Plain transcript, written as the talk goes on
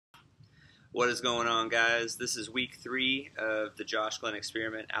What is going on, guys? This is week 3 of the Josh Glenn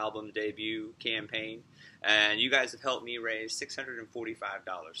Experiment album debut campaign, and you guys have helped me raise $645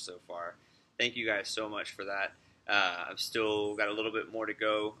 so far. Thank you guys so much for that. I've still got a little bit more to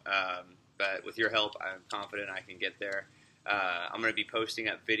go, but with your help, I'm confident I can get there. I'm going to be posting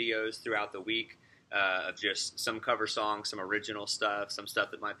up videos throughout the week of just some cover songs, some original stuff, some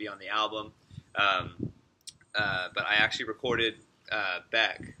stuff that might be on the album. But I actually recorded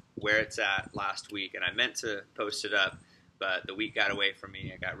Beck, Where It's At, last week, and I meant to post it up, but the week got away from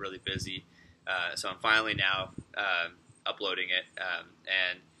me. I got really busy, so I'm finally now uploading it.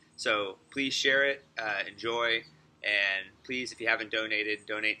 And so please share it, enjoy, and please, if you haven't donated,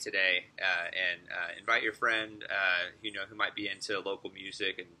 donate today, and invite your friend who might be into local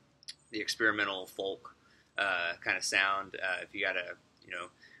music and the experimental folk kind of sound. If you got a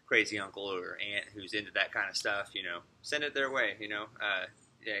crazy uncle or aunt who's into that kind of stuff, send it their way.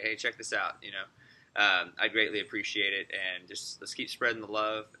 Yeah, hey, check this out. I greatly appreciate it, and just let's keep spreading the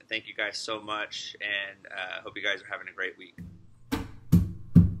love. Thank you guys so much, and hope you guys are having a great week.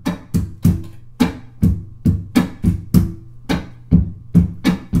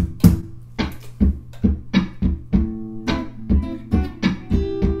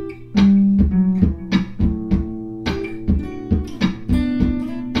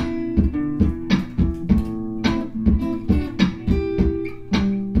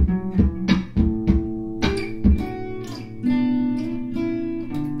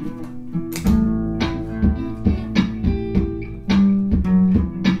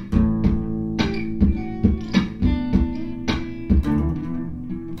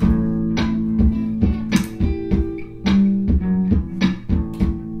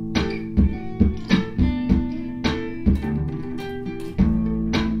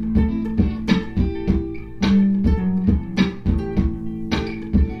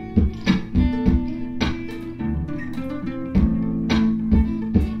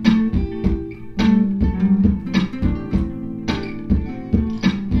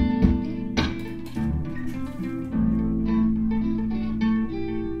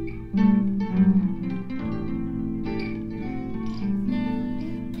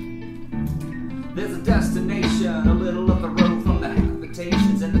 There's a destination, a little up the road from the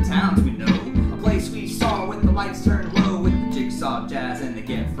habitations and the towns we know. A place we saw with the lights turned low, with the jigsaw jazz and the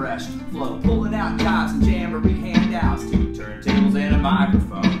get fresh flow. Pulling out jobs and jamboree handouts, 2 turntables and a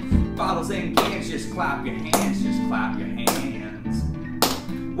microphone. Bottles and cans, just clap your hands, just clap your hands.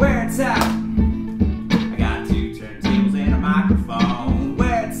 Where it's at, I got 2 turntables and a microphone.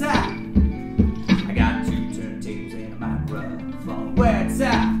 Where it's at, I got 2 turntables and a microphone. Where it's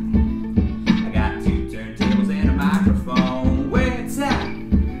at,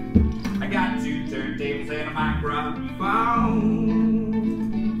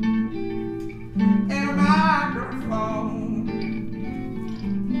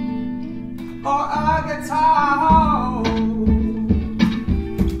 or a guitar.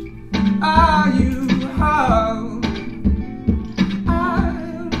 Are you home?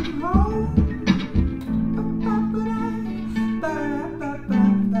 I'm home.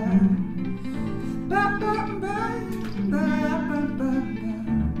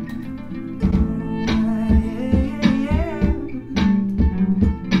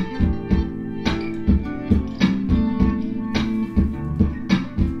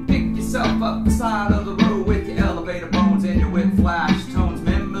 Up the side of the road with your elevator bones and your whip flash tones.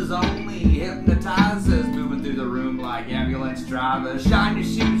 Members only, hypnotizers moving through the room like ambulance drivers. Shine your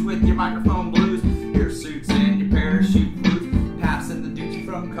shoes with your microphone blues, your suits and your parachute blues. Passing the duty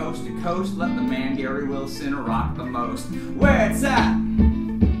from coast to coast, let the man Gary Wilson rock the most. Where it's at,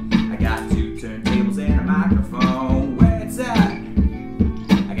 I got 2 turntables and a microphone. Where it's at,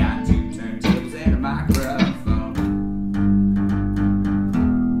 I got 2 turntables and a microphone.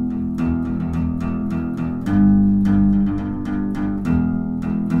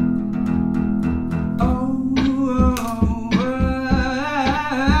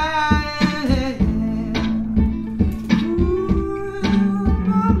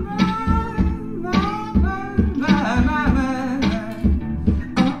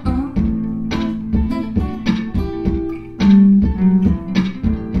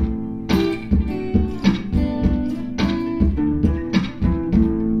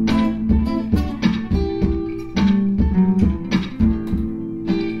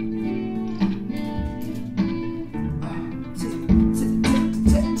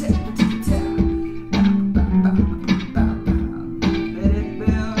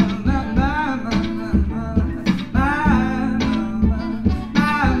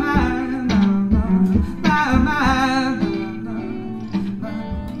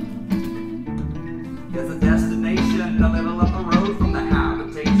 a little up the road from the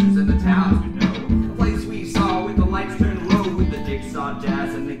habitations and the towns we know. A place we saw with the lights turned low, with the jigsaw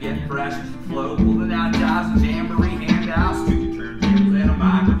jazz and the get fresh flow, pulling out jobs and jamboree handouts, 2 turntables and a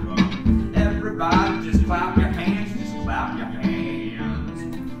microphone. Everybody just clap your hands, just clap your hands.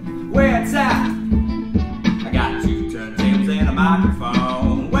 Where it's at? I got 2 turntables and a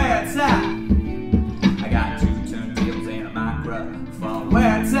microphone. Where it's at? I got 2 turntables and a microphone.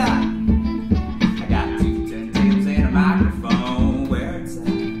 Where it's at? I got 2 turntables and a microphone. Where it's at?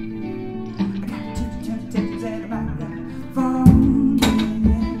 I got 2 turntables and a microphone.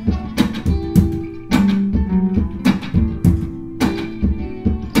 Yeah.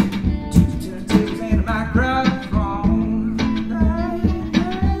 2 turntables and a microphone.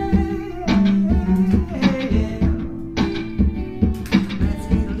 Let's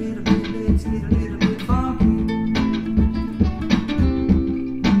get a little bit funky.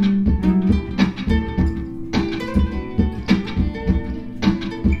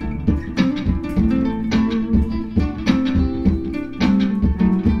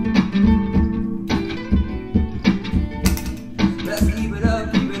 Let's keep it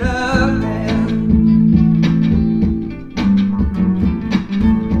up.